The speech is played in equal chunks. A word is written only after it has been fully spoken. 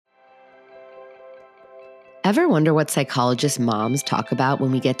Ever wonder what psychologist moms talk about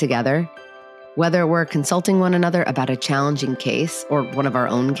when we get together? Whether we're consulting one another about a challenging case or one of our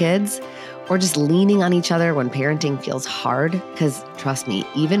own kids, or just leaning on each other when parenting feels hard, because trust me,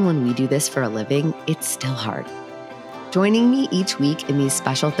 even when we do this for a living, it's still hard. Joining me each week in these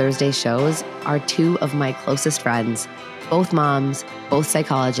special Thursday shows are two of my closest friends, both moms, both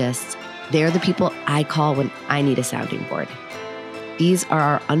psychologists. They're the people I call when I need a sounding board. These are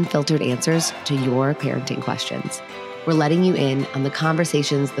our unfiltered answers to your parenting questions. We're letting you in on the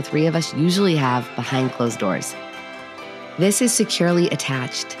conversations the three of us usually have behind closed doors. This is Securely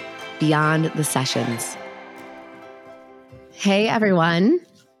Attached, Beyond the Sessions. Hey, everyone.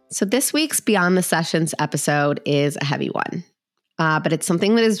 So this week's Beyond the Sessions episode is a heavy one, but it's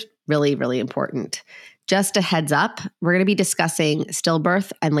something that is really, really important. Just a heads up, we're going to be discussing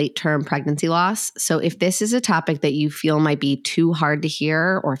stillbirth and late-term pregnancy loss. So if this is a topic that you feel might be too hard to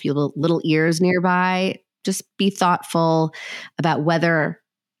hear, or if you have little ears nearby, just be thoughtful about whether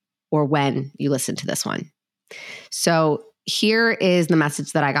or when you listen to this one. So here is the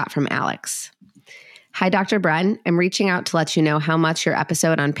message that I got from Alex. Hi, Dr. Bren. I'm reaching out to let you know how much your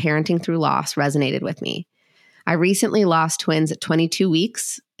episode on parenting through loss resonated with me. I recently lost twins at 22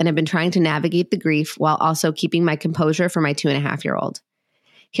 weeks and have been trying to navigate the grief while also keeping my composure for my 2.5-year-old.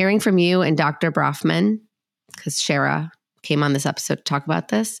 Hearing from you and Dr. Brofman, because Shara came on this episode to talk about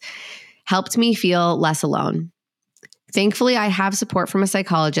this, helped me feel less alone. Thankfully, I have support from a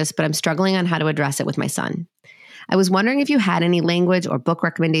psychologist, but I'm struggling on how to address it with my son. I was wondering if you had any language or book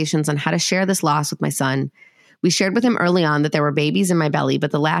recommendations on how to share this loss with my son. We shared with him early on that there were babies in my belly,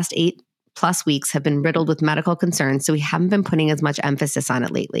 but the last 8+ weeks have been riddled with medical concerns, so we haven't been putting as much emphasis on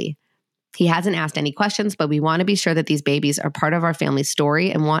it lately. He hasn't asked any questions, but we want to be sure that these babies are part of our family's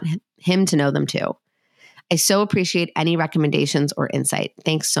story and want him to know them too. I so appreciate any recommendations or insight.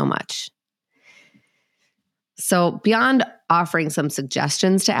 Thanks so much. So beyond offering some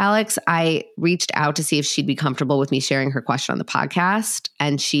suggestions to Alex, I reached out to see if she'd be comfortable with me sharing her question on the podcast.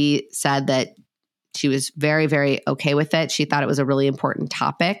 And she said that she was very, very okay with it. She thought it was a really important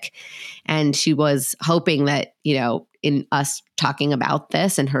topic. And she was hoping that, in us talking about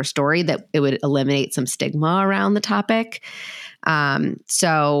this and her story, that it would eliminate some stigma around the topic.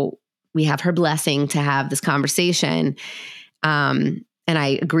 So we have her blessing to have this conversation. And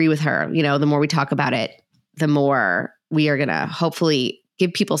I agree with her. The more we talk about it, the more we are going to hopefully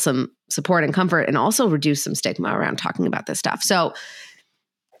give people some support and comfort and also reduce some stigma around talking about this stuff. So,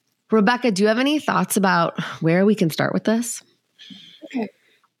 Rebecca, do you have any thoughts about where we can start with this? Okay.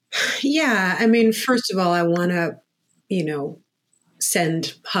 Yeah. I mean, first of all, I want to,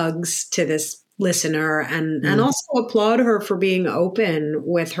 send hugs to this listener and also applaud her for being open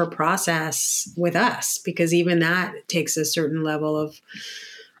with her process with us, because even that takes a certain level of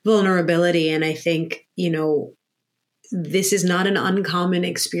vulnerability. And I think, this is not an uncommon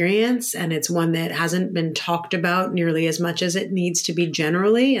experience, and it's one that hasn't been talked about nearly as much as it needs to be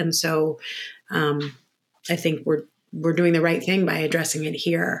generally. And so I think we're doing the right thing by addressing it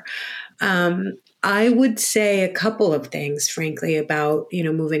here. I would say a couple of things, frankly, about,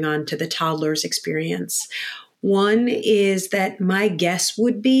 moving on to the toddler's experience. One is that my guess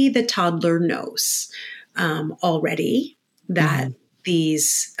would be the toddler knows already that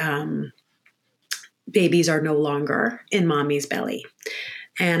these babies are no longer in mommy's belly.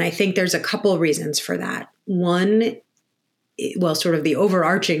 And I think there's a couple reasons for that. One, sort of the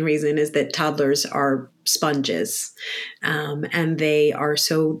overarching reason is that toddlers are sponges, and they are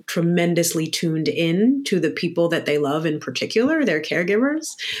so tremendously tuned in to the people that they love, in particular, their caregivers,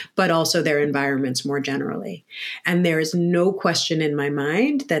 but also their environments more generally. And there is no question in my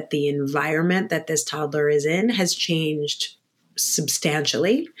mind that the environment that this toddler is in has changed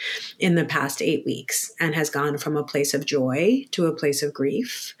substantially in the past 8 weeks and has gone from a place of joy to a place of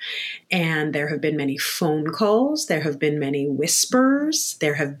grief. And there have been many phone calls. There have been many whispers.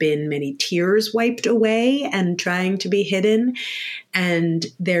 There have been many tears wiped away and trying to be hidden. And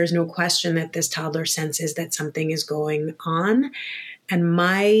there's no question that this toddler senses that something is going on. And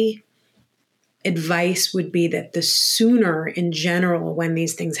my advice would be that the sooner in general, when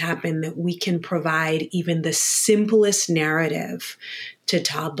these things happen, that we can provide even the simplest narrative to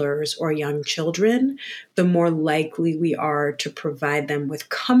toddlers or young children, the more likely we are to provide them with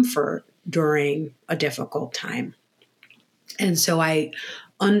comfort during a difficult time. And so I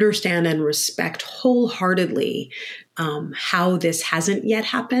understand and respect wholeheartedly how this hasn't yet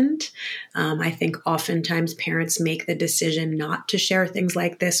happened. I think oftentimes parents make the decision not to share things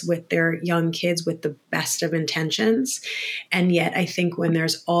like this with their young kids with the best of intentions. And yet I think when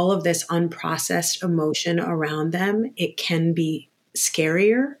there's all of this unprocessed emotion around them, it can be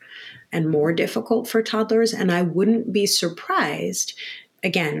scarier and more difficult for toddlers. And I wouldn't be surprised,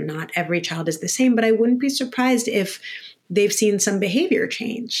 again, not every child is the same, but I wouldn't be surprised if they've seen some behavior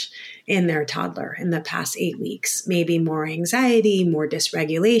change in their toddler in the past 8 weeks, maybe more anxiety, more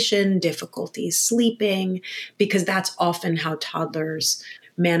dysregulation, difficulty sleeping, because that's often how toddlers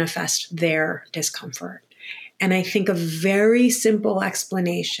manifest their discomfort. And I think a very simple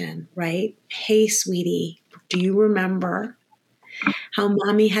explanation, right? Hey, sweetie, do you remember how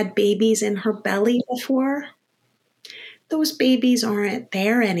mommy had babies in her belly before? Those babies aren't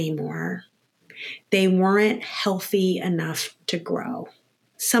there anymore. They weren't healthy enough to grow.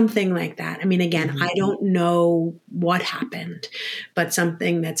 Something like that. I mean, again, I don't know what happened, but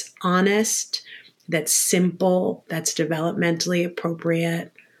something that's honest, that's simple, that's developmentally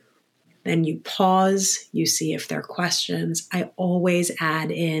appropriate. Then you pause, you see if there are questions. I always add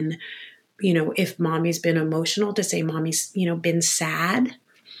in, if mommy's been emotional, to say mommy's, been sad.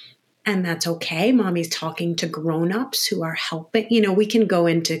 And that's okay. Mommy's talking to grownups who are helping. We can go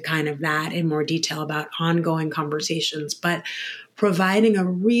into kind of that in more detail about ongoing conversations, but providing a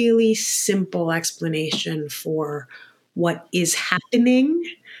really simple explanation for what is happening,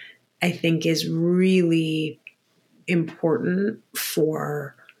 I think, is really important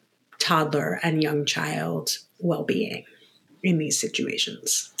for toddler and young child well-being in these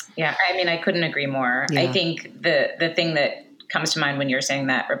situations. Yeah, I mean, I couldn't agree more. Yeah. I think the thing that comes to mind when you're saying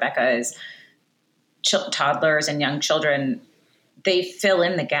that, Rebecca, is toddlers and young children, they fill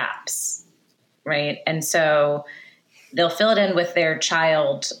in the gaps, right? And so they'll fill it in with their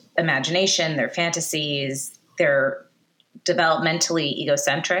child imagination, their fantasies. They're developmentally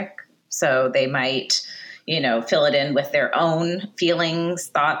egocentric, so they might, fill it in with their own feelings,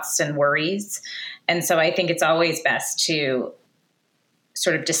 thoughts, and worries. And so I think it's always best to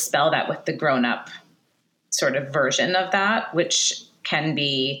sort of dispel that with the grown-up sort of version of that, which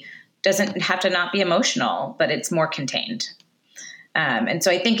doesn't have to not be emotional, but it's more contained. And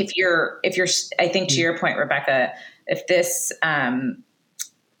so I think if to your point, Rebecca,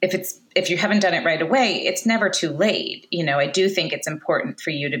 if you haven't done it right away, it's never too late. I do think it's important for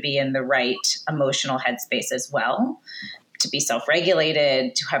you to be in the right emotional headspace as well, to be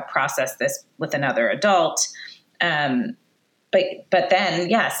self-regulated, to have processed this with another adult. But then,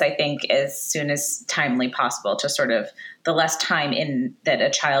 yes, I think as soon as timely possible, to sort of the less time in that a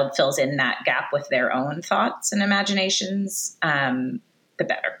child fills in that gap with their own thoughts and imaginations, the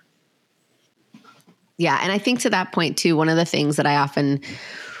better. Yeah. And I think to that point too, one of the things that I often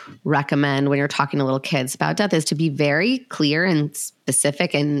recommend when you're talking to little kids about death is to be very clear and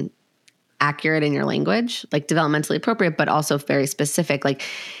specific and accurate in your language, like developmentally appropriate, but also very specific. Like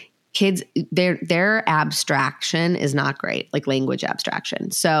kids, their abstraction is not great, like language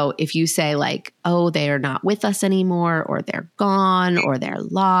abstraction. So if you say like, oh, they are not with us anymore, or they're gone, or they're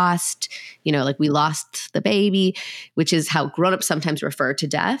lost, like we lost the baby, which is how grownups sometimes refer to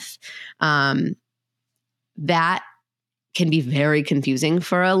death, that can be very confusing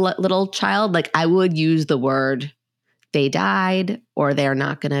for a little child. Like I would use the word they died, or they're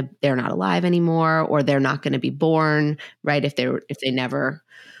not alive anymore, or they're not going to be born, right? If they never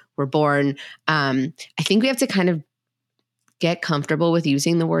were born. I think we have to kind of get comfortable with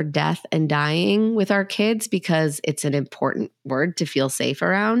using the word death and dying with our kids, because it's an important word to feel safe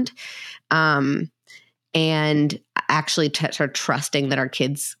around. And actually start trusting that our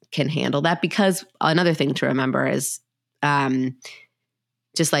kids can handle that. Because another thing to remember is,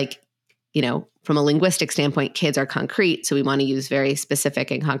 just like, from a linguistic standpoint, kids are concrete. So we want to use very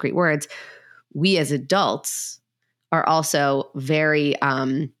specific and concrete words. We as adults are also very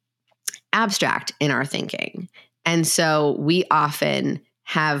abstract in our thinking. And so we often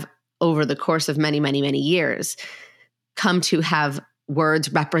have, over the course of many, many, many years, come to have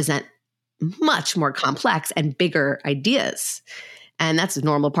words represent much more complex and bigger ideas. And that's a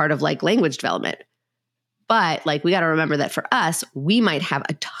normal part of like language development. But like, we got to remember that for us, we might have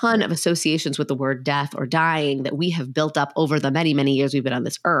a ton of associations with the word death or dying that we have built up over the many, many years we've been on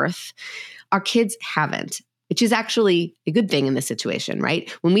this earth. Our kids haven't, which is actually a good thing in this situation, right?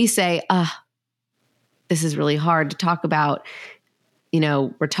 When we say, this is really hard to talk about,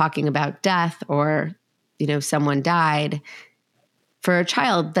 we're talking about death, or, someone died. For a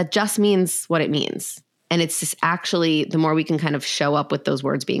child, that just means what it means. And it's just actually, the more we can kind of show up with those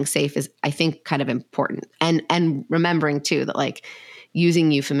words being safe is, I think, kind of important. And remembering too that like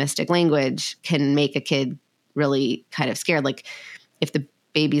using euphemistic language can make a kid really kind of scared. Like if the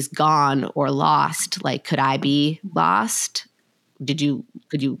baby's gone or lost, like, could I be lost? Could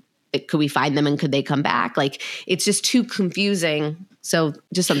we find them and could they come back? Like, it's just too confusing So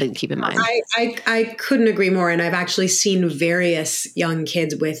just something to keep in mind. I couldn't agree more. And I've actually seen various young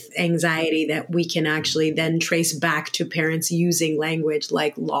kids with anxiety that we can actually then trace back to parents using language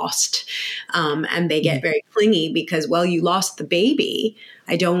like lost. And they get very clingy because, well, you lost the baby.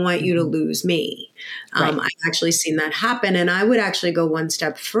 I don't want you to lose me. I've actually seen that happen. And I would actually go one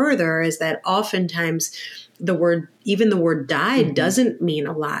step further, is that oftentimes even the word died doesn't mean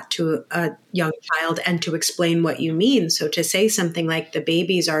a lot to a young child, and to explain what you mean. So to say something like the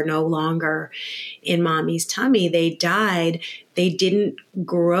babies are no longer in mommy's tummy, they died, they didn't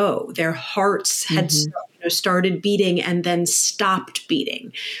grow. Their hearts had started beating and then stopped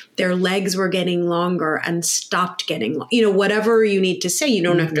beating. Their legs were getting longer and stopped getting, whatever you need to say, you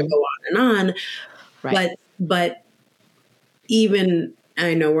don't have to go on and on. Right. But even,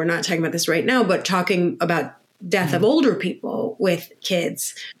 I know we're not talking about this right now, but talking about death of older people with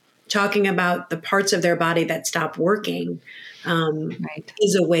kids, talking about the parts of their body that stop working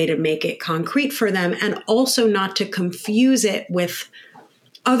is a way to make it concrete for them, and also not to confuse it with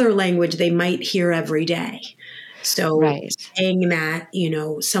other language they might hear every day. So saying that,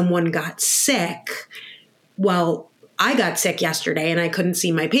 someone got sick, well, I got sick yesterday and I couldn't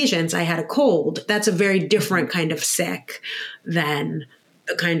see my patients. I had a cold. That's a very different kind of sick than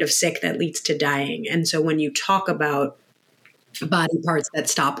the kind of sick that leads to dying. And so when you talk about body parts that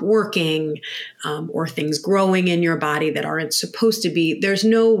stop working, or things growing in your body that aren't supposed to be, there's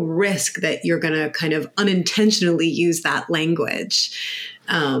no risk that you're going to kind of unintentionally use that language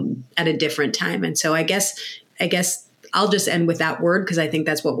at a different time. And so I guess I'll just end with that word, because I think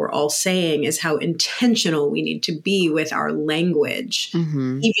that's what we're all saying, is how intentional we need to be with our language,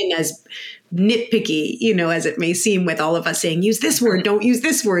 even as nitpicky, as it may seem, with all of us saying, use this word, don't use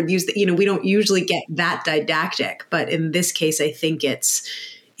this word, we don't usually get that didactic. But in this case, I think it's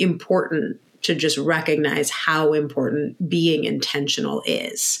important to just recognize how important being intentional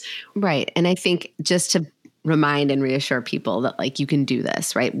is. Right. And I think just to remind and reassure people that, like, you can do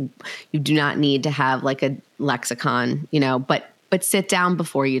this, right? You do not need to have like a lexicon, but sit down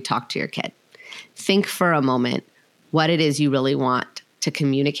before you talk to your kid. Think for a moment what it is you really want to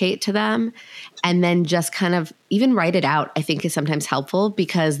communicate to them, and then just kind of even write it out, I think is sometimes helpful,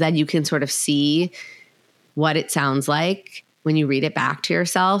 because then you can sort of see what it sounds like when you read it back to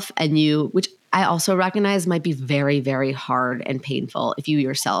yourself, which I also recognize might be very, very hard and painful if you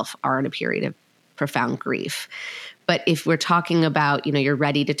yourself are in a period of profound grief. But if we're talking about, you're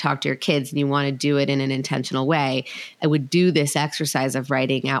ready to talk to your kids and you want to do it in an intentional way, I would do this exercise of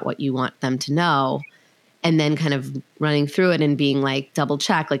writing out what you want them to know, and then kind of running through it and being like, double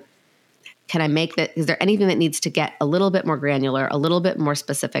check, like, can I make that? Is there anything that needs to get a little bit more granular, a little bit more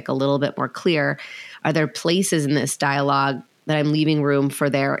specific, a little bit more clear? Are there places in this dialogue that I'm leaving room for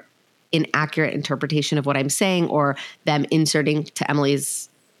their inaccurate interpretation of what I'm saying, or them inserting, to Emily's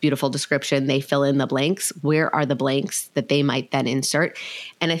beautiful description, they fill in the blanks? Where are the blanks that they might then insert?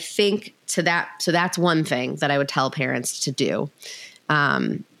 And I think so that's one thing that I would tell parents to do.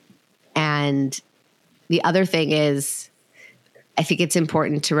 And the other thing is, I think it's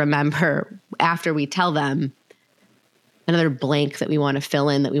important to remember, after we tell them, another blank that we want to fill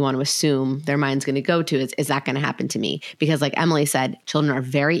in, that we want to assume their mind's going to go to is that going to happen to me? Because like Emily said, children are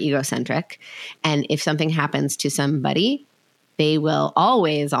very egocentric. And if something happens to somebody, they will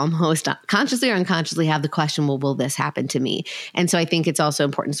always, almost consciously or unconsciously, have the question, well, will this happen to me? And so I think it's also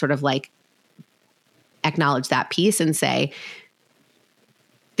important to sort of like acknowledge that piece and say,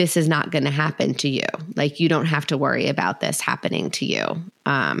 this is not going to happen to you. Like, you don't have to worry about this happening to you.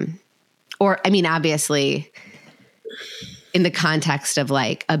 Obviously, in the context of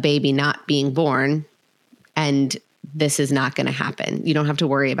like a baby not being born, and this is not going to happen. You don't have to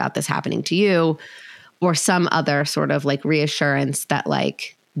worry about this happening to you, or some other sort of like reassurance that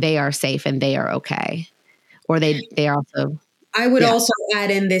like they are safe and they are okay. Or they are also. I would also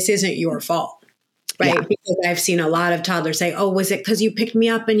add in, this isn't your fault. Right. Yeah. Because I've seen a lot of toddlers say, oh, was it because you picked me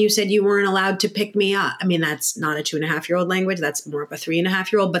up and you said you weren't allowed to pick me up? I mean, that's not a 2.5-year-old language. That's more of a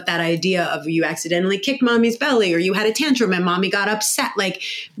 3.5-year-old. But that idea of you accidentally kicked mommy's belly, or you had a tantrum and mommy got upset, like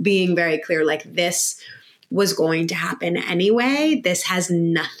being very clear, like this was going to happen anyway. This had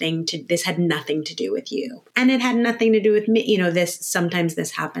nothing to do with you. And it had nothing to do with me. Sometimes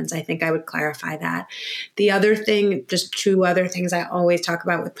this happens. I think I would clarify that. The other thing, just 2 other things I always talk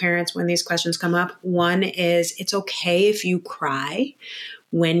about with parents when these questions come up. One is, it's okay if you cry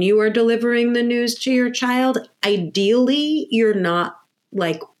when you are delivering the news to your child. Ideally, you're not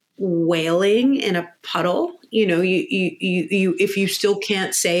like wailing in a puddle. You if you still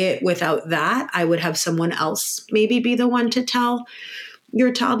can't say it without that, I would have someone else maybe be the one to tell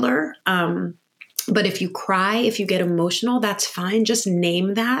your toddler. But if you cry, if you get emotional, that's fine. Just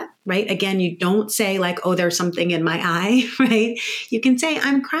name that, right? Again, you don't say like, oh, there's something in my eye, right? You can say,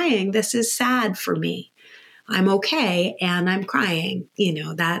 I'm crying. This is sad for me. I'm okay and I'm crying,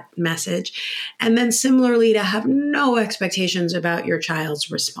 that message. And then similarly, to have no expectations about your child's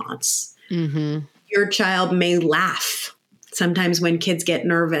response. Mm-hmm. Your child may laugh. Sometimes when kids get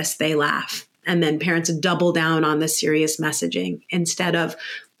nervous, they laugh. And then parents double down on the serious messaging instead of,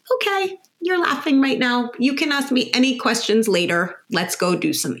 okay, you're laughing right now. You can ask me any questions later. Let's go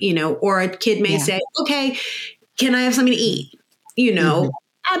do some, or a kid may say, okay, can I have something to eat?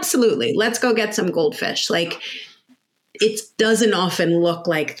 Absolutely. Let's go get some goldfish. Like, it doesn't often look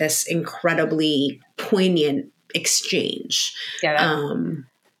like this incredibly poignant exchange. Yeah.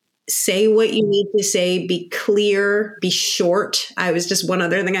 Say what you need to say, be clear, be short. Just one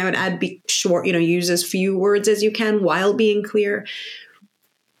other thing I would add, be short, use as few words as you can while being clear.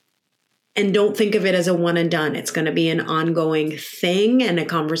 And don't think of it as a one and done. It's going to be an ongoing thing and a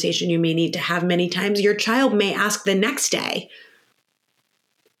conversation you may need to have many times. Your child may ask the next day,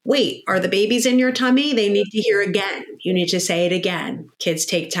 wait, are the babies in your tummy? They need to hear again. You need to say it again. Kids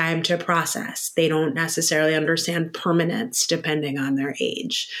take time to process. They don't necessarily understand permanence depending on their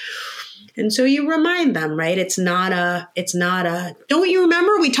age. And so you remind them, right? It's not a, don't you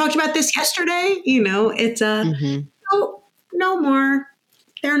remember we talked about this yesterday? It's a, no more.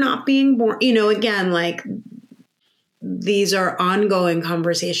 They're not being born. Again, like, these are ongoing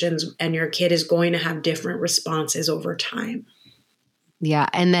conversations and your kid is going to have different responses over time. Yeah.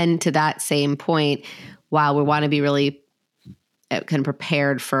 And then to that same point, while we want to be really kind of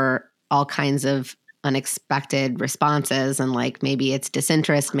prepared for all kinds of unexpected responses, and like maybe it's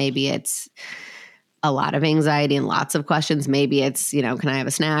disinterest, maybe it's a lot of anxiety and lots of questions, maybe it's, can I have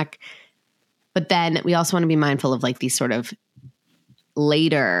a snack? But then we also want to be mindful of like these sort of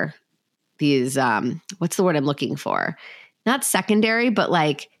later, these, what's the word I'm looking for? Not secondary, but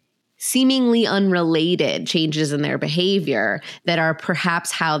like seemingly unrelated changes in their behavior that are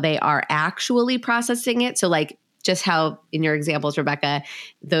perhaps how they are actually processing it. So like just how in your examples, Rebecca,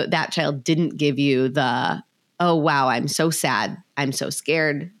 that child didn't give you the, oh, wow, I'm so sad. I'm so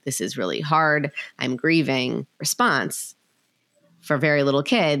scared. This is really hard. I'm grieving response for very little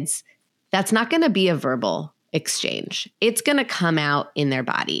kids. That's not going to be a verbal exchange. It's going to come out in their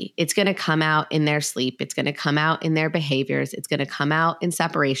body. It's going to come out in their sleep. It's going to come out in their behaviors. It's going to come out in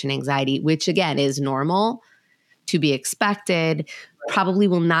separation anxiety, which again is normal, to be expected, probably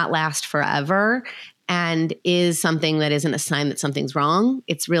will not last forever, and is something that isn't a sign that something's wrong.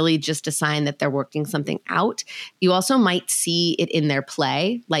 It's really just a sign that they're working something out. You also might see it in their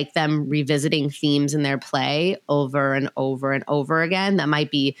play, like them revisiting themes in their play over and over and over again. That might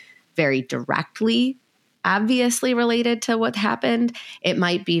be very directly obviously related to what happened. It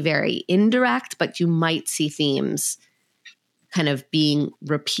might be very indirect, but you might see themes kind of being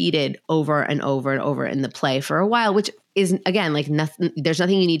repeated over and over and over in the play for a while, which is, again, like nothing, there's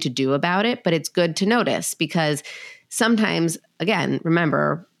nothing you need to do about it, but it's good to notice because sometimes, again,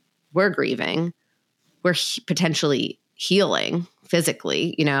 remember, we're grieving, we're potentially healing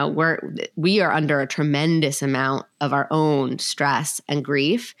physically, we are under a tremendous amount of our own stress and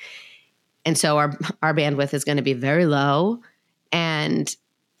grief. And so our bandwidth is going to be very low. And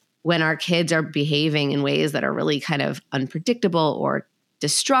when our kids are behaving in ways that are really kind of unpredictable or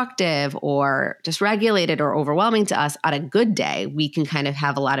destructive or dysregulated or overwhelming to us on a good day, we can kind of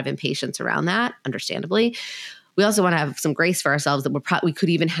have a lot of impatience around that, understandably. We also want to have some grace for ourselves that we could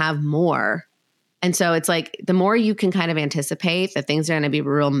even have more. And so it's like the more you can kind of anticipate that things are going to be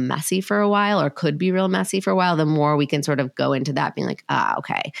real messy for a while or could be real messy for a while, the more we can sort of go into that being like,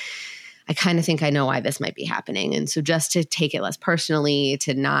 okay, I kind of think I know why this might be happening. And so just to take it less personally,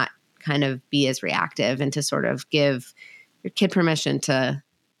 to not kind of be as reactive and to sort of give your kid permission to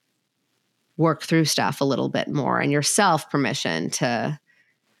work through stuff a little bit more and yourself permission to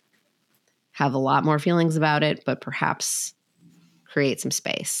have a lot more feelings about it, but perhaps create some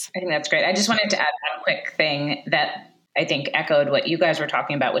space. I think that's great. I just wanted to add one quick thing that I think echoed what you guys were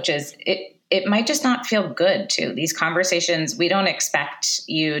talking about, which is it might just not feel good too. These conversations, we don't expect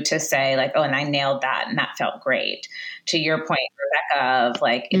you to say like, oh, and I nailed that and that felt great. To your point, Rebecca, of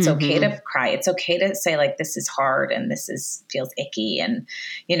like, it's okay to cry. It's okay to say like, this is hard and feels icky. And,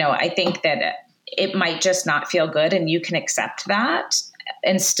 I think that it might just not feel good and you can accept that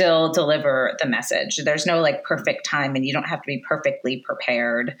and still deliver the message. There's no like perfect time and you don't have to be perfectly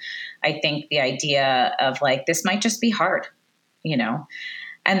prepared. I think the idea of like, this might just be hard,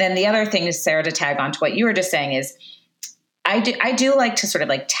 And then the other thing is, Sarah, to tag on to what you were just saying is, I do like to sort of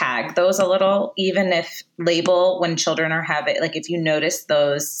like tag those a little, even if label when children are having, like if you notice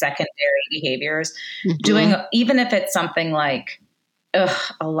those secondary behaviors, doing, even if it's something like,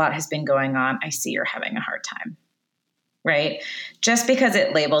 ugh, a lot has been going on. I see you're having a hard time. Right? Just because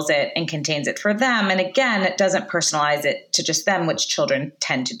it labels it and contains it for them. And again, it doesn't personalize it to just them, which children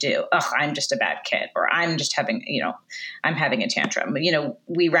tend to do. Oh, I'm just a bad kid, or I'm just having, I'm having a tantrum. But,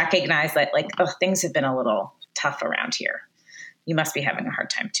 we recognize that like, oh, things have been a little tough around here. You must be having a hard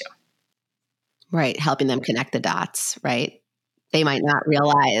time too. Right. Helping them connect the dots, right? They might not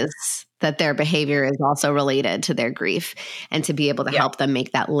realize that their behavior is also related to their grief, and to be able to help them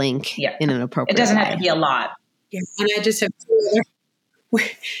make that link in an appropriate way. It doesn't have to be a lot. Yeah. And I just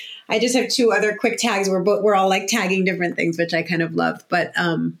have two other quick tags. We're all like tagging different things, which I kind of love. But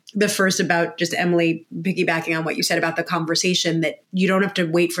the first about just Emily piggybacking on what you said about the conversation, that you don't have to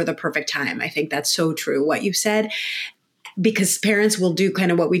wait for the perfect time. I think that's so true, what you said. Because parents will do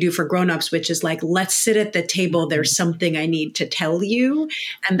kind of what we do for grownups, which is like, let's sit at the table. There's something I need to tell you.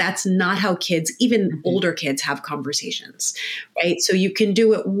 And that's not how kids, even older kids, have conversations, right? So you can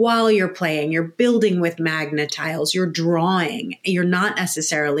do it while you're playing. You're building with magnet tiles. You're drawing. You're not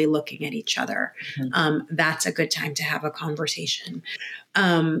necessarily looking at each other. That's a good time to have a conversation.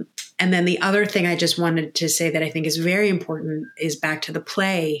 And then the other thing I just wanted to say that I think is very important is back to the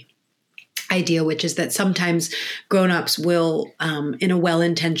play idea, which is that sometimes grownups will, in a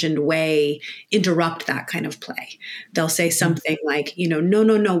well-intentioned way, interrupt that kind of play. They'll say something like,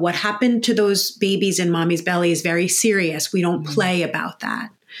 no, what happened to those babies in mommy's belly is very serious. We don't play about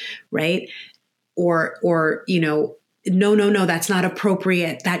that, right? Or no, that's not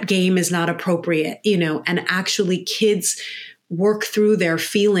appropriate. That game is not appropriate, and actually kids work through their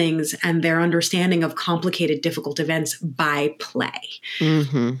feelings and their understanding of complicated, difficult events by play.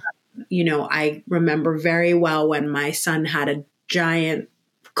 I remember very well when my son had a giant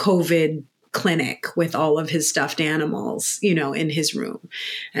COVID clinic with all of his stuffed animals, in his room.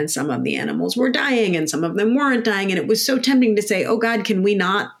 And some of the animals were dying and some of them weren't dying. And it was so tempting to say, oh God, can we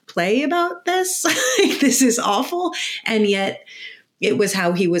not play about this? This is awful. And yet it was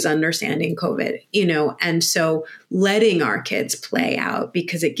how he was understanding COVID, and so letting our kids play out,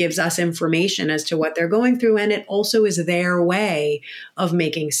 because it gives us information as to what they're going through. And it also is their way of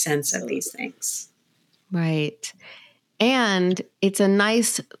making sense of these things. Right. And it's a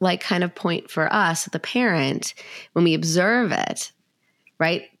nice, kind of point for us, the parent, when we observe it,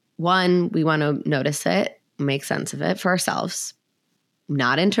 right? One, we want to notice it, make sense of it for ourselves,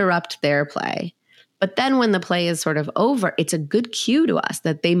 not interrupt their play. But then when the play is sort of over, it's a good cue to us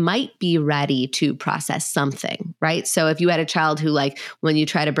that they might be ready to process something, right? So if you had a child who, when you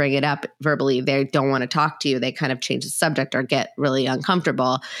try to bring it up verbally, they don't want to talk to you, they kind of change the subject or get really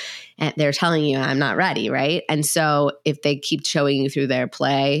uncomfortable, and they're telling you, I'm not ready, right? And so if they keep showing you through their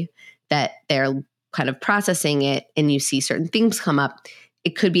play that they're kind of processing it, and you see certain things come up,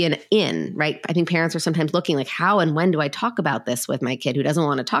 it could be an in, right? I think parents are sometimes looking like, how and when do I talk about this with my kid who doesn't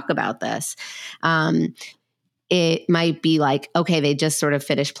want to talk about this? It might be like, okay, they just sort of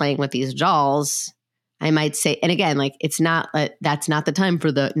finished playing with these dolls. I might say, and again, it's not, that's not the time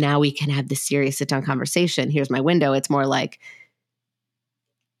for now we can have this serious sit down conversation. Here's my window. It's more like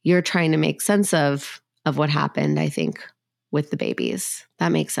you're trying to make sense of what happened, I think, with the babies.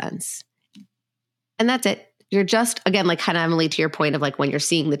 That makes sense. And that's it. You're just, again, kind of, Emily, to your point of when you're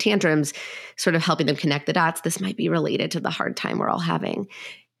seeing the tantrums, sort of helping them connect the dots. This might be related to the hard time we're all having.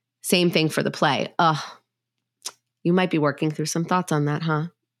 Same thing for the play. You might be working through some thoughts on that, huh?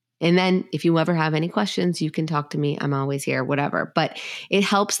 And then if you ever have any questions, you can talk to me. I'm always here, whatever. But it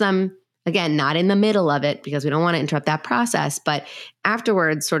helps them, again, not in the middle of it, because we don't want to interrupt that process, but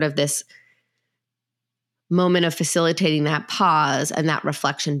afterwards, sort of this moment of facilitating that pause and that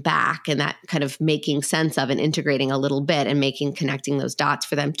reflection back, and that kind of making sense of and integrating a little bit and connecting those dots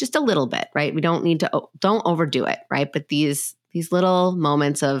for them just a little bit, right? We don't need to, don't overdo it, right? But these little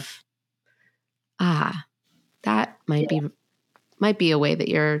moments of, that might be a way that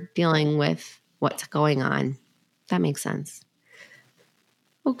you're dealing with what's going on. That makes sense.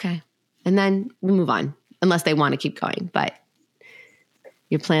 Okay. And then we move on, unless they want to keep going, but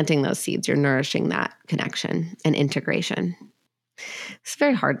you're planting those seeds. You're nourishing that connection and integration. It's a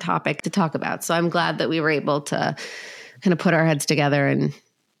very hard topic to talk about. So I'm glad that we were able to kind of put our heads together and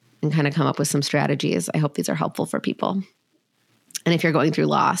kind of come up with some strategies. I hope these are helpful for people. And if you're going through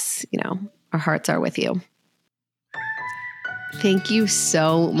loss, our hearts are with you. Thank you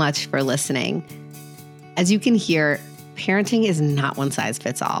so much for listening. As you can hear, parenting is not one size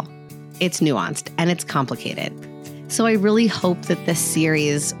fits all. It's nuanced and it's complicated. So I really hope that this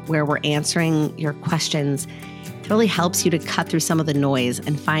series, where we're answering your questions really helps you to cut through some of the noise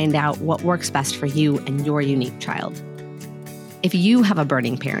and find out what works best for you and your unique child. If you have a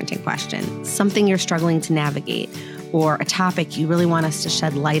burning parenting question, something you're struggling to navigate, or a topic you really want us to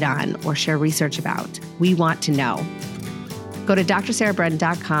shed light on or share research about, we want to know. Go to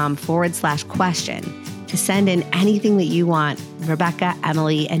drsarahbren.com/question to send in anything that you want Rebecca,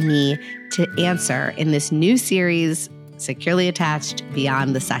 Emily, and me to answer in this new series, Securely Attached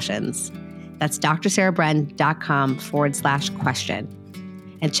Beyond the Sessions. That's drsarahbren.com/question.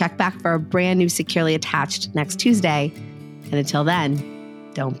 And check back for a brand new Securely Attached next Tuesday. And until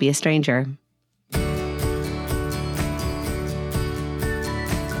then, don't be a stranger.